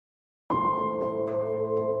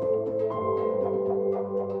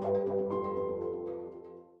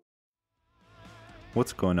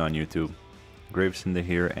What's going on YouTube? GraveCinder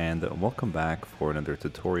here, and welcome back for another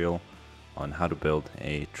tutorial on how to build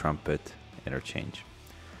a trumpet interchange.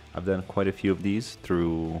 I've done quite a few of these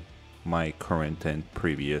through my current and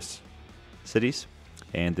previous cities,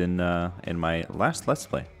 and in my last Let's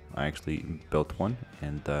Play I actually built one,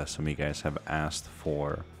 and some of you guys have asked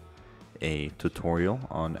for a tutorial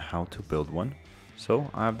on how to build one, so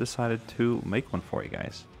I've decided to make one for you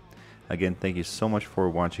guys. Again, thank you so much for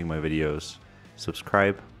watching my videos.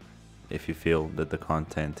 Subscribe if you feel that the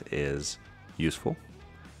content is useful,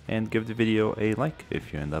 and give the video a like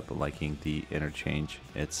if you end up liking the interchange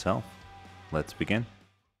itself. Let's begin.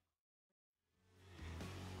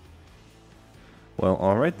 Well,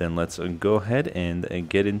 alright then, let's go ahead and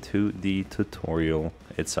get into the tutorial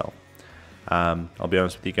itself. I'll be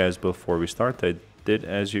honest with you guys, before we start, I did,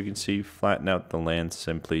 as you can see, flatten out the land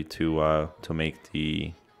simply to make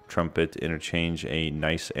the trumpet interchange a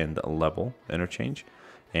nice and level interchange,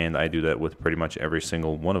 and I do that with pretty much every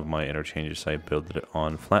single one of my interchanges. I build it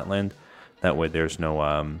on flatland, that way there's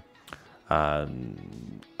no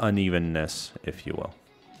unevenness, if you will.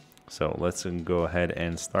 So let's go ahead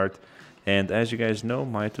and start, and as you guys know,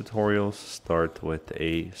 my tutorials start with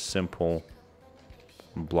a simple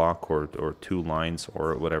block or two lines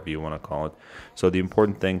or whatever you want to call it. So the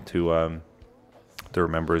important thing to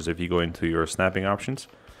remember is if you go into your snapping options,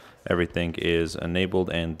 everything is enabled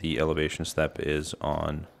and the elevation step is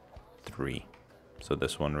on 3. So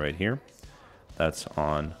this one right here, that's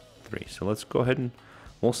on 3. So let's go ahead and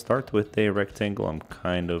we'll start with a rectangle. I'm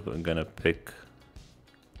kind of gonna pick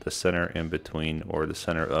the center in between, or the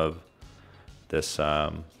center of this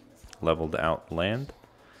leveled out land.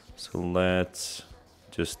 So let's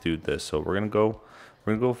just do this. So we're gonna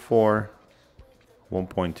go for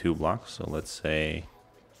 1.2 blocks. So let's say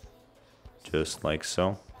just like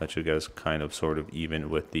so. That should get us kind of sort of even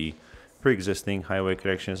with the pre-existing highway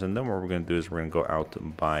connections. And then what we're going to do is we're going to go out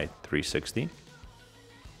by 360.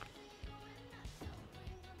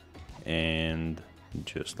 And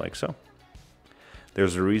just like so.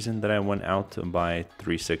 There's a reason that I went out by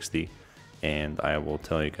 360, and I will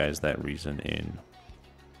tell you guys that reason in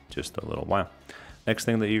just a little while. Next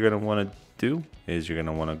thing that you're going to want to do is you're going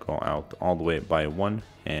to want to go out all the way by 1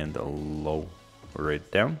 and lower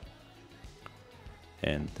it down.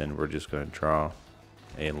 And then we're just going to draw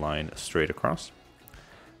a line straight across.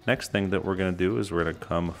 Next thing that we're going to do is we're going to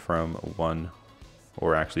come from one,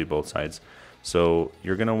 or actually both sides. So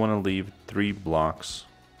you're going to want to leave 3 blocks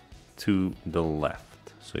to the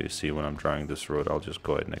left. So you see when I'm drawing this road, I'll just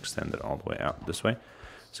go ahead and extend it all the way out this way.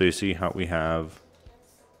 So you see how we have,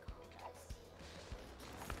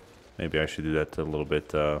 maybe I should do that a little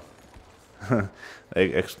bit,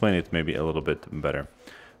 explain it maybe a little bit better.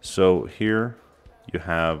 So here you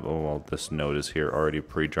have, oh well, this node is here already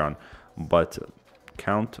pre-drawn, but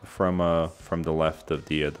count from the left of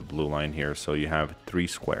the blue line here. So you have 3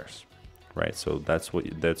 squares, right? So that's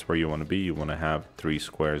where you want to be. You want to have 3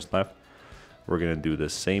 squares left. We're gonna do the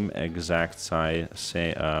same exact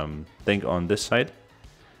thing on this side,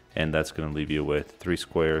 and that's gonna leave you with 3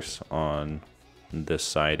 squares on this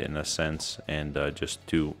side in a sense, and just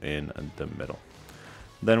 2 in the middle.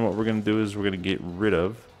 Then what we're gonna do is we're gonna get rid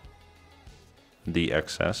of the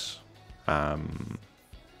excess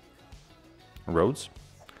roads.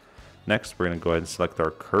 Next, we're going to go ahead and select our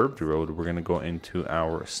curved road. We're going to go into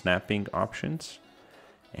our snapping options,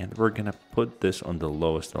 and we're going to put this on the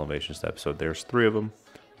lowest elevation step. So there's 3 of them.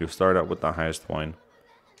 You start out with the highest one,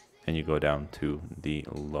 and you go down to the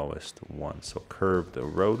lowest one. So curved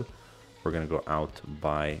road, we're going to go out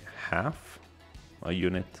by half a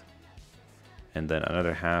unit, and then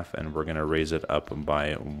another half, and we're gonna raise it up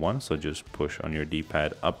by 1. So just push on your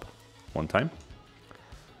D-pad up 1 time.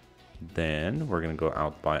 Then we're gonna go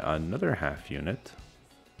out by another half unit,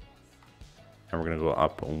 and we're gonna go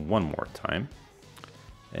up 1 more time,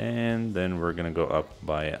 and then we're gonna go up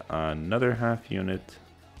by another half unit,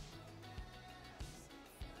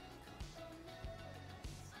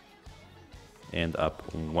 and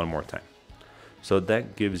up 1 more time. So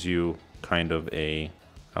that gives you kind of a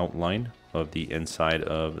outline of the inside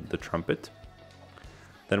of the trumpet.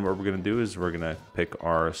 Then what we're going to do is we're going to pick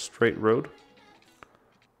our straight road.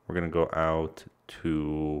 We're going to go out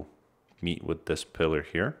to meet with this pillar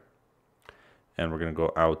here, and we're going to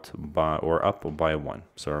go out by, or up by 1.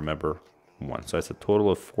 So remember, 1. So that's a total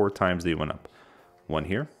of 4 times that you went up. 1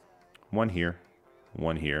 here, 1 here,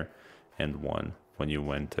 1 here, and 1 when you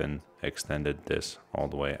went and extended this all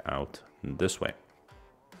the way out this way.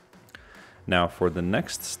 Now for the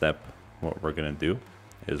next step, what we're going to do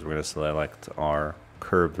is we're going to select our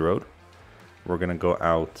curved road. We're going to go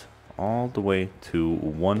out all the way to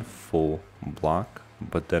one full block,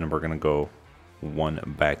 but then we're gonna go one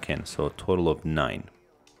back in, so a total of 9.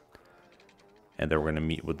 And then we're gonna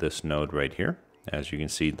meet with this node right here. As you can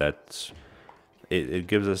see, that's it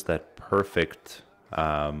gives us that perfect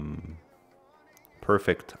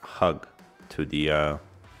perfect hug to the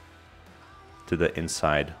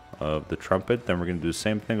inside of the trumpet. Then we're gonna do the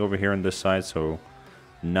same thing over here on this side, so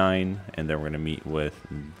 9, and then we're gonna meet with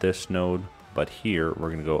this node, but here we're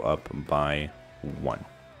gonna go up by 1.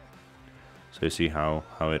 So you see how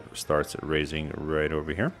it starts raising right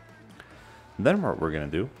over here. Then what we're gonna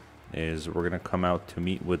do is we're gonna come out to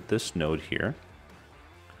meet with this node here,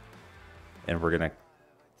 and we're gonna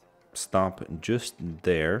stop just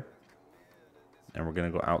there, and we're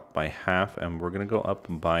gonna go out by half, and we're gonna go up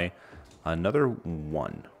by another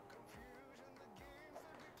 1.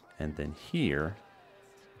 And then here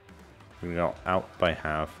we're gonna go out by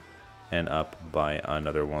half and up by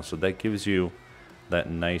another 1. So that gives you that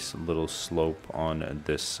nice little slope on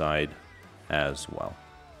this side as well.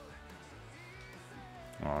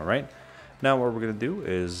 All right, now what we're gonna do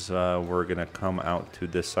is we're gonna come out to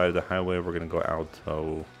this side of the highway. We're gonna go out,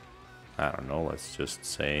 oh, I don't know, let's just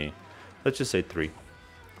say 3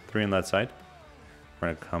 on that side.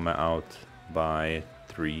 We're gonna come out by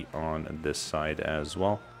 3 on this side as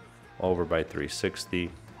well, over by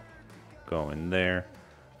 360, go in there.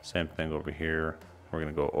 Same thing over here. We're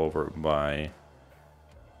gonna go over by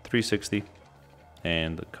 360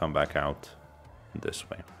 and come back out this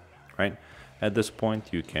way, right? At this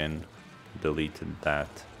point, you can delete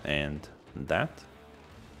that and that.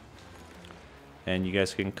 And you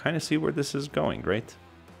guys can kind of see where this is going, right?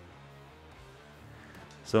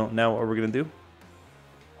 So now what we're gonna do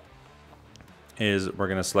is we're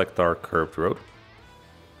gonna select our curved road.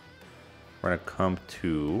 We're gonna come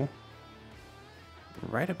to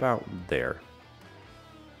right about there.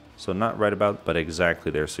 So not right about, but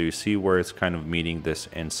exactly there. So you see where it's kind of meeting this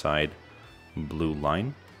inside blue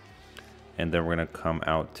line. And then we're gonna come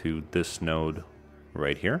out to this node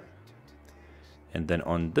right here. And then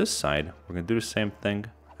on this side, we're gonna do the same thing.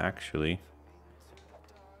 Actually,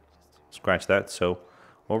 scratch that. So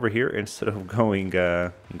over here, instead of going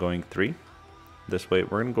 3 this way,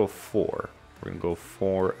 we're gonna go 4. We're gonna go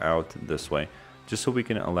 4 out this way, just so we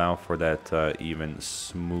can allow for that even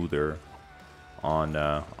smoother on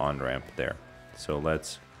ramp there. So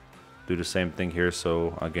let's do the same thing here.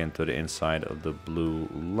 So again, to the inside of the blue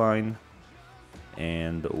line,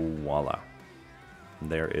 and voila,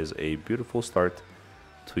 there is a beautiful start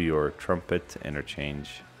to your trumpet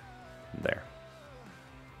interchange there.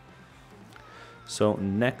 So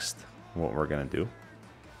next, what we're gonna do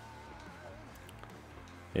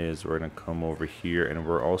is we're gonna come over here, and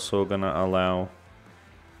we're also gonna allow,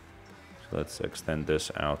 so let's extend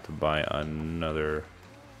this out by another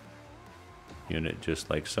unit, just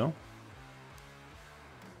like so.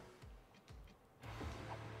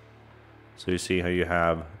 So you see how you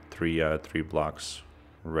have three blocks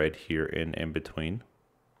right here in between.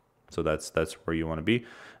 So that's where you want to be,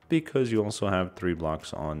 because you also have 3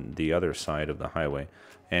 blocks on the other side of the highway.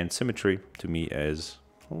 And symmetry to me is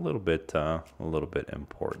a little bit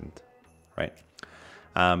important, right?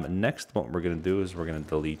 Next, what we're gonna do is we're gonna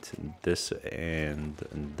delete this and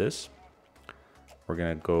this. We're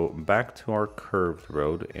gonna go back to our curved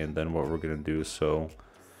road, and then what we're gonna do, so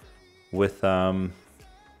with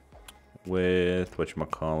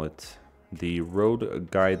whatchamacallit, the road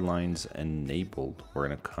guidelines enabled, we're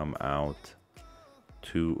gonna come out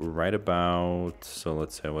to right about, so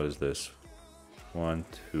let's say, what is this? 1,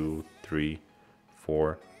 2, 3,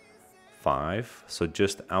 4, 5. So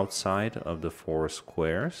just outside of the 4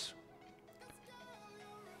 squares.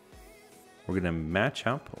 We're gonna match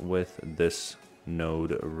up with this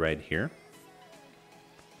node right here.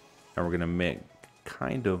 And we're gonna make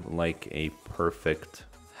kind of like a perfect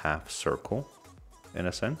half circle, in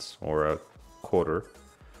a sense, or a quarter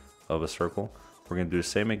of a circle. We're gonna do the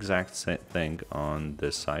same exact thing on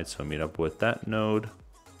this side. So meet up with that node,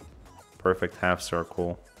 perfect half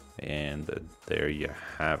circle, and there you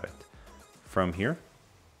have it. From here,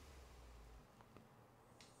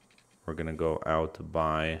 we're gonna go out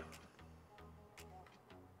by,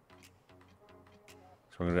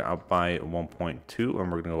 so we're gonna go out by 1.2,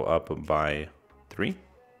 and we're gonna go up by 3.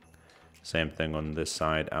 Same thing on this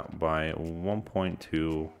side, out by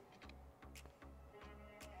 1.2,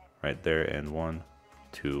 right there, and 1,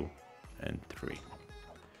 2, and 3.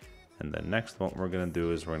 And then next, what we're gonna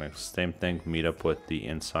do is we're gonna, same thing, meet up with the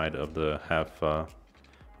inside of the half,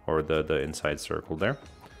 or the inside circle there.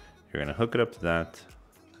 You're gonna hook it up to that,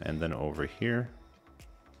 and then over here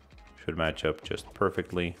should match up just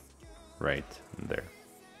perfectly right there.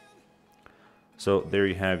 So there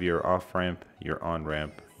you have your off-ramp, your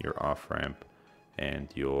on-ramp, your off-ramp, and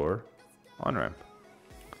your on-ramp.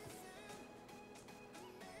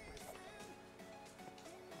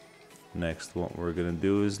 Next, what we're gonna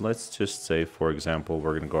do is, let's just say, for example,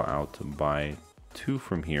 we're gonna go out to buy 2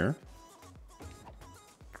 from here,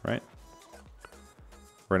 right?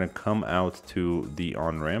 We're gonna come out to the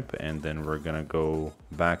on-ramp, and then we're gonna go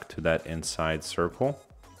back to that inside circle,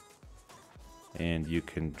 and you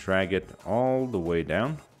can drag it all the way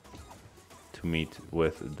down to meet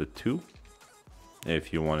with the 2.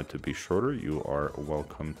 If you want it to be shorter, you are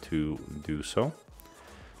welcome to do so.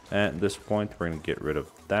 At this point, we're gonna get rid of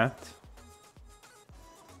that.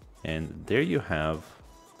 And there you have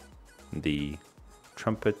the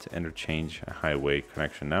Trumpet Interchange highway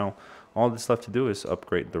connection. Now, all that's left to do is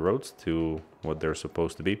upgrade the roads to what they're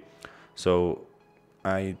supposed to be. So,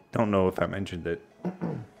 I don't know if I mentioned it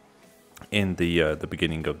in the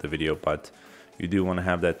beginning of the video, but you do want to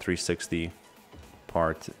have that 360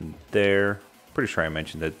 part there. Pretty sure I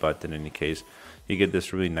mentioned it, but in any case, you get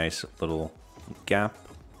this really nice little gap.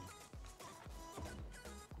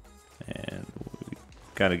 And we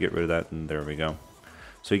gotta get rid of that, and there we go.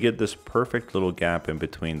 So you get this perfect little gap in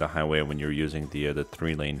between the highway when you're using the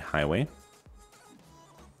 3-lane highway.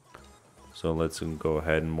 So let's go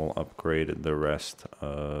ahead and we'll upgrade the rest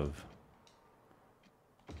of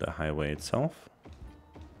the highway itself.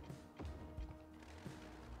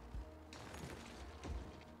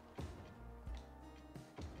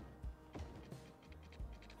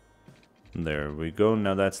 There we go.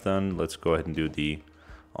 Now that's done. Let's go ahead and do the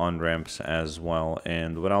on-ramps as well.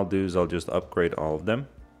 And what I'll do is I'll just upgrade all of them.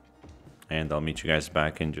 And I'll meet you guys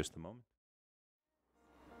back in just a moment.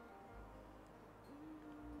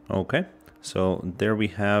 Okay, so there we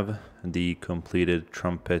have the completed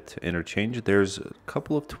Trumpet interchange. There's a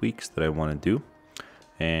couple of tweaks that I want to do,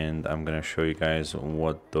 and I'm going to show you guys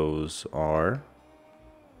what those are.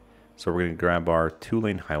 So we're going to grab our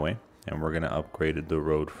 2-lane highway, and we're going to upgrade the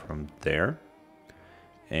road from there,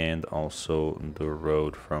 and also the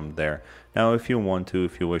road from there. Now, if you want to,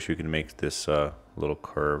 if you wish, you can make this little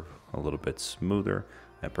curve a little bit smoother.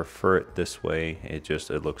 I prefer it this way. It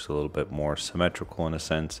looks a little bit more symmetrical in a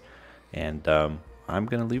sense, and I'm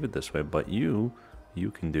gonna leave it this way. But you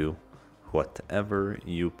can do whatever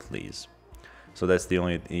you please. So that's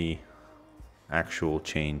the actual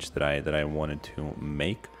change that I wanted to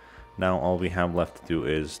make. Now all we have left to do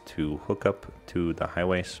is to hook up to the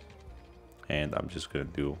highways, and I'm just gonna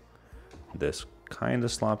do this kind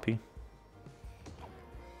of sloppy,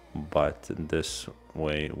 but this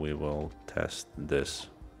way we will test this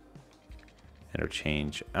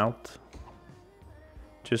interchange out,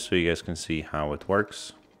 just so you guys can see how it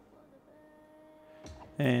works,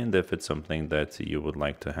 and if it's something that you would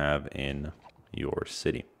like to have in your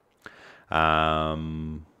city.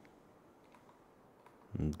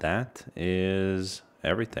 That is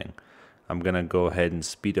everything. I'm gonna go ahead and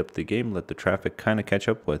speed up the game, let the traffic kind of catch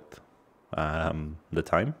up with the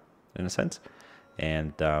time, in a sense,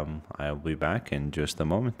 and I'll be back in just a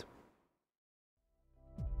moment.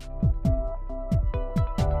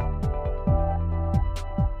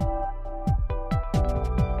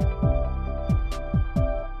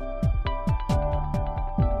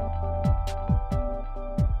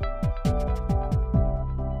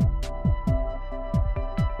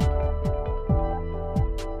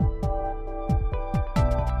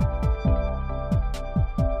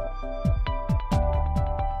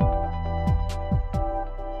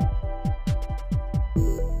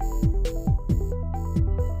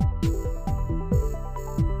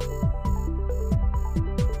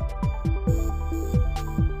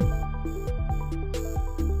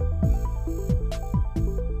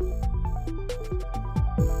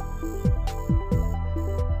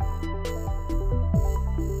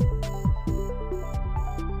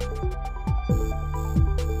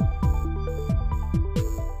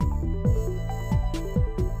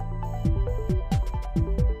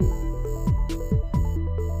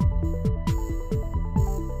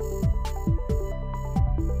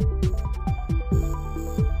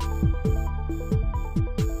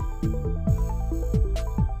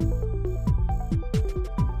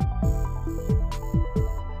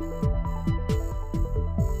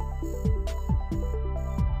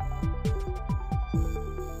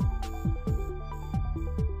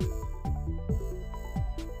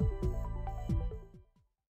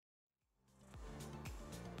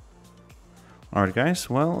 Alright guys,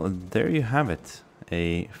 well, there you have it.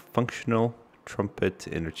 A functional trumpet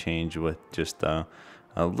interchange with just a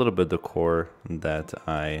little bit of decor that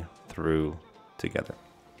I threw together.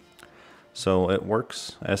 So it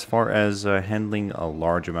works. As far as handling a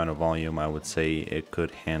large amount of volume, I would say it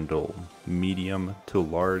could handle medium to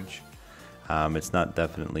large. It's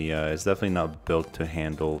definitely not built to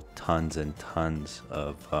handle tons and tons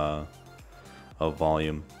of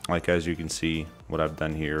volume. Like, as you can see, what I've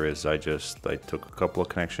done here is I took a couple of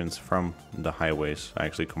connections from the highways. I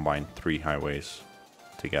actually combined 3 highways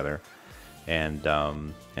together, and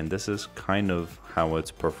this is kind of how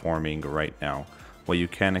it's performing right now. What you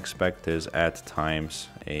can expect is at times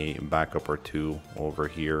a backup or 2 over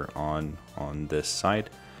here on this side.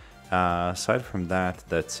 Aside from that,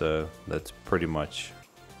 that's pretty much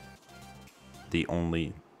the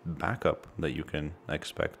only backup that you can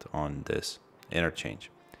expect on this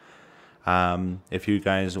interchange. If you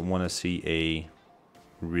guys want to see a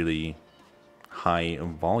really high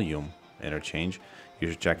volume interchange, you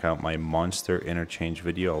should check out my monster interchange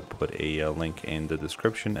video. I'll put a link in the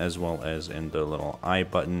description, as well as in the little I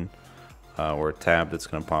button or tab that's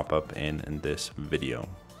going to pop up in this video.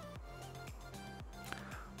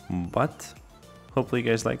 But hopefully you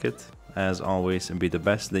guys like it. As always, be the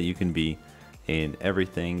best that you can be in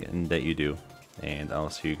everything that you do, and I'll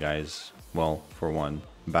see you guys, well, for 1,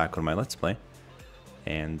 back on my Let's Play,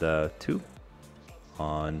 and 2,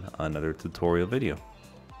 on another tutorial video.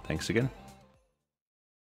 Thanks again.